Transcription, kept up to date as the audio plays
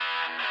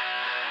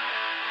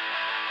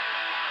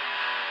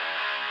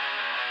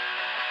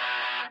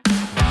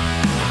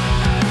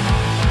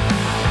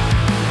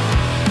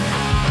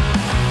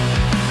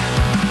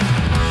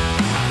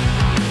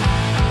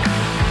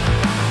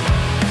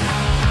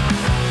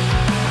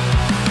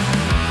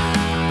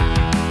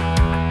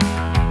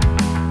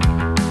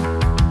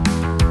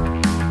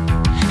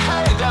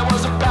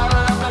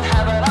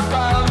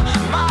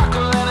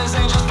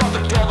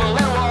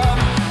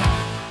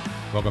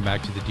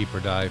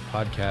Dive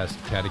podcast,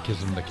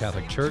 Catechism of the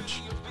Catholic Church,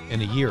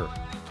 in a year.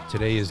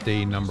 Today is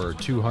day number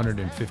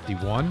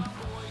 251,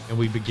 and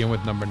we begin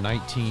with number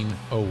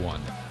 1901.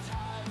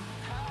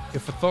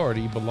 If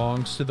authority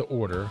belongs to the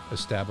order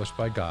established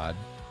by God,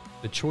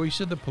 the choice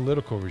of the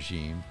political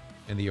regime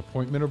and the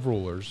appointment of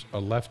rulers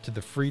are left to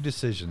the free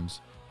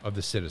decisions of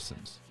the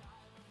citizens.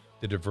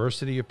 The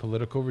diversity of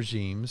political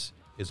regimes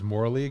is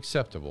morally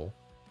acceptable,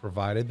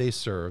 provided they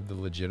serve the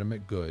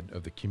legitimate good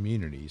of the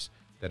communities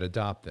that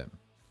adopt them.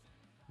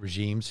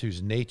 Regimes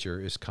whose nature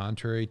is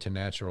contrary to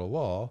natural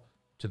law,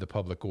 to the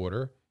public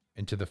order,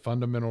 and to the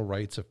fundamental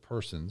rights of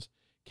persons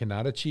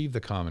cannot achieve the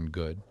common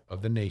good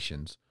of the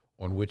nations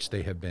on which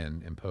they have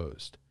been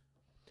imposed.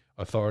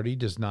 Authority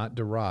does not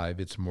derive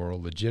its moral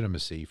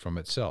legitimacy from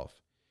itself.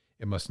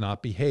 It must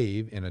not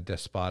behave in a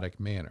despotic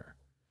manner,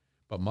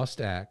 but must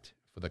act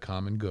for the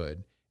common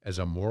good as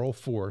a moral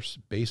force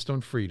based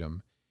on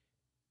freedom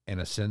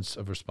and a sense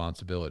of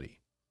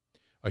responsibility.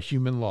 A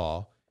human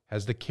law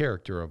has the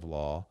character of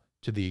law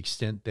to the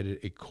extent that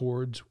it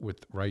accords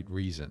with right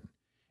reason,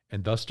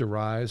 and thus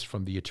derives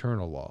from the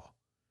eternal law.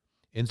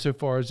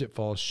 Insofar as it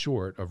falls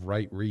short of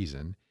right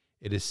reason,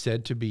 it is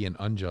said to be an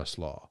unjust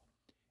law,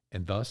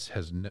 and thus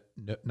has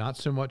not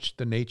so much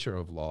the nature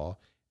of law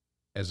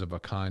as of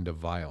a kind of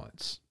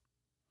violence.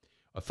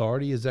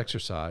 Authority is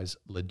exercised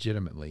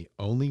legitimately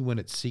only when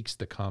it seeks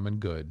the common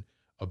good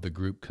of the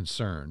group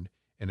concerned,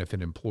 and if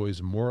it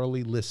employs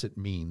morally licit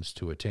means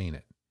to attain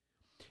it.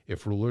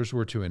 If rulers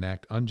were to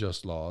enact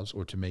unjust laws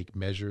or to make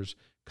measures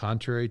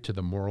contrary to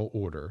the moral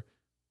order,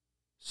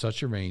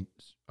 such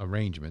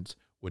arrangements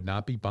would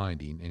not be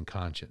binding in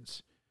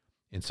conscience.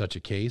 In such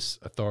a case,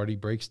 authority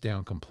breaks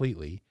down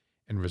completely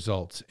and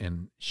results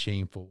in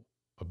shameful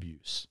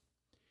abuse.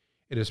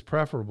 It is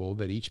preferable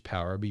that each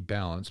power be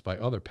balanced by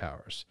other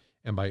powers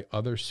and by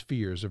other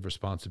spheres of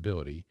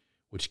responsibility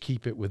which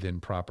keep it within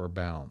proper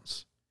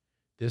bounds.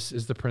 This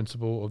is the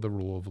principle of the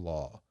rule of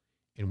law,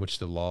 in which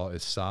the law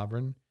is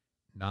sovereign,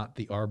 not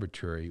the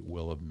arbitrary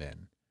will of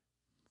men.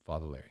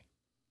 Father Larry.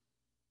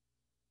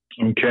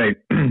 Okay.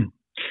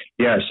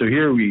 Yeah, so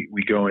here we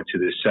go into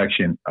this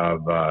section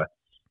of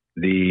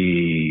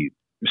the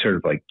sort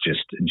of like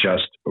just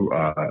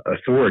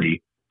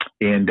authority,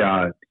 and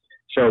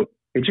so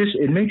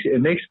it makes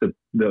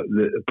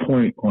the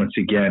point once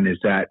again is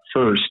that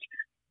first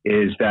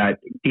is that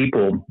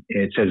people,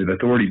 it says if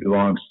authority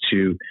belongs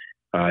to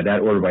that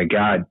order by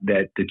God,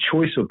 that the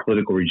choice of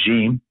political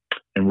regime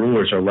and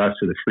rulers are left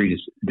to the free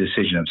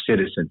decision of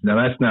citizens. Now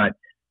that's not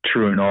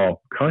true in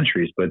all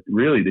countries, but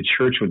really the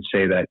church would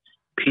say that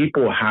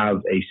people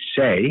have a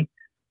say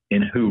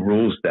in who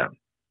rules them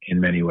in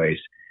many ways.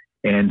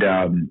 And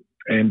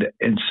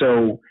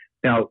so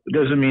now it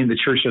doesn't mean the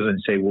church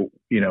doesn't say, well,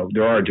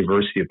 there are a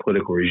diversity of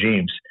political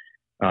regimes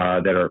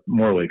that are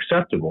morally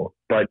acceptable,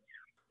 but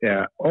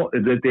that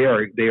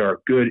they are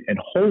good and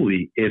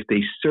holy if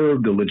they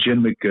serve the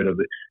legitimate good of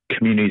the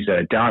communities that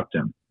adopt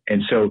them.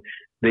 And so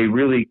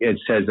it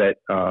says that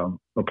a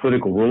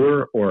political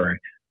ruler or a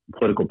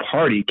political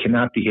party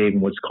cannot behave in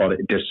what's called a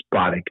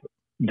despotic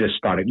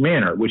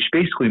manner, which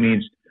basically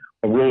means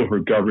a ruler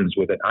who governs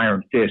with an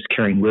iron fist,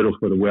 caring little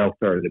for the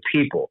welfare of the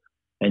people,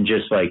 and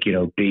just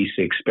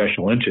basic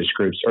special interest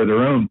groups or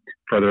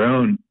for their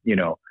own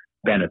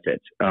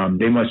benefits.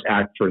 They must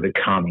act for the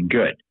common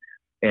good,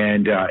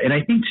 and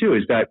I think too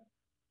is that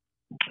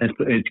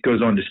it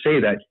goes on to say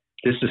that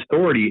this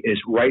authority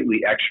is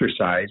rightly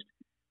exercised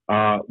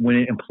when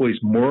it employs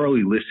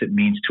morally licit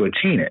means to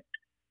attain it.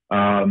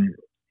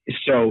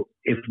 So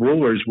if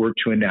rulers were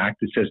to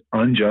enact, it says,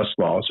 unjust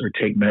laws or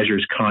take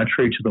measures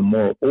contrary to the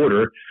moral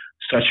order,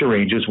 such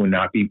arrangements would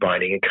not be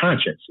binding in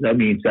conscience. That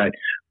means that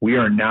we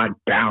are not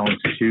bound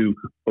to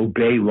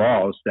obey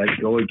laws that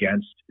go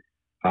against,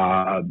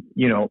 our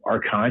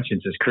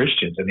conscience as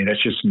Christians. I mean,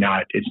 that's just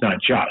not, it's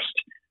not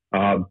just.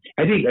 I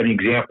think an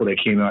example that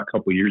came out a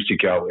couple of years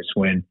ago is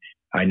when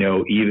I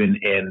know even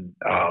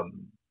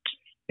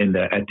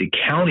at the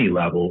county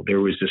level, there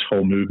was this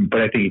whole movement,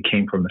 but I think it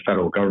came from the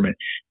federal government,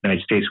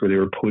 United States, where they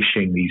were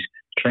pushing these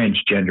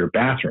transgender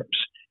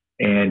bathrooms.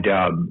 And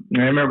I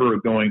remember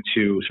going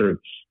to sort of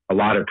a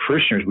lot of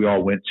parishioners. We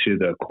all went to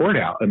the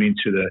courthouse. I mean,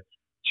 down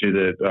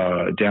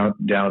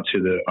to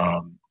the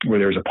where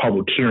there was a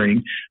public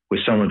hearing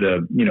with some of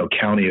the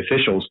county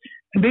officials.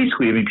 And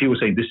basically, I mean, people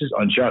saying this is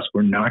unjust.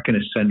 We're not going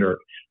to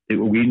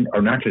we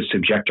are not going to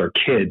subject our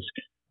kids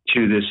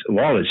to this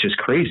law that's just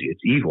crazy.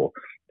 It's evil.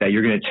 That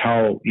you're going to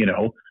tell,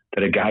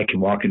 that a guy can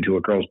walk into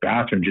a girl's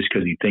bathroom just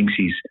because he thinks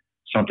he's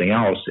something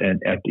else.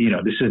 And,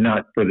 this is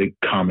not for the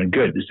common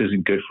good. This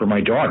isn't good for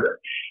my daughter.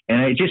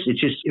 And it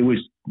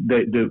was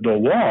the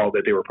law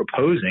that they were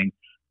proposing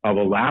of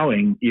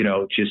allowing,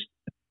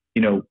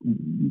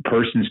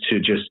 persons to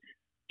just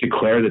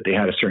declare that they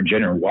had a certain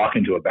gender and walk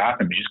into a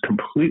bathroom is just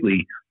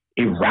completely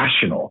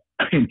irrational.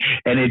 And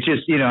it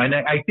just, and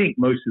I think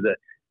most of the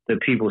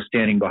people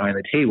standing behind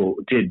the table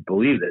did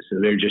believe this. So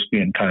they're just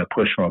being kind of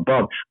pushed from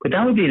above. But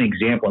that would be an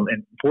example.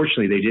 And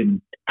fortunately,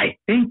 I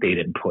think they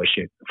didn't push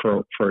it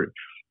for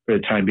the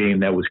time being.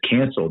 That was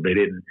canceled. They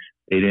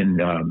they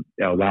didn't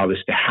allow this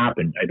to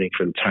happen, I think,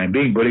 for the time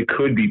being. But it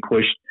could be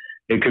pushed.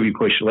 It could be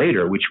pushed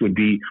later, which would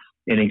be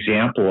an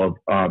example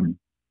of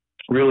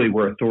really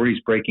where authority is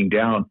breaking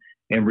down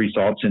and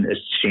results in a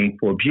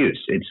shameful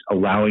abuse. It's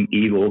allowing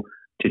evil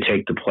to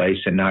take the place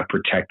and not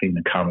protecting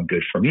the common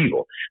good from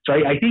evil. So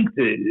I think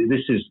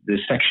this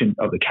section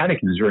of the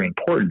Catechism is very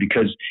important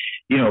because,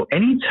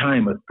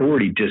 anytime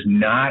authority does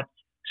not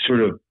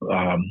sort of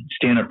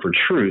stand up for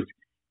truth,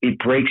 it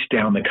breaks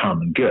down the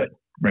common good,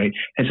 right?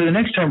 And so the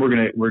next time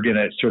we're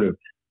gonna sort of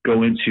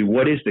go into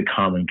what is the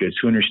common good,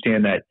 to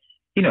understand that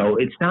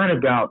it's not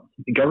about,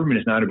 the government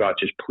is not about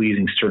just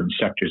pleasing certain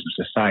sectors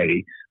of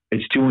society.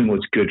 It's doing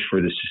what's good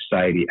for the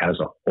society as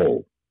a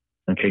whole.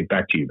 Okay,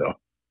 back to you, Bill.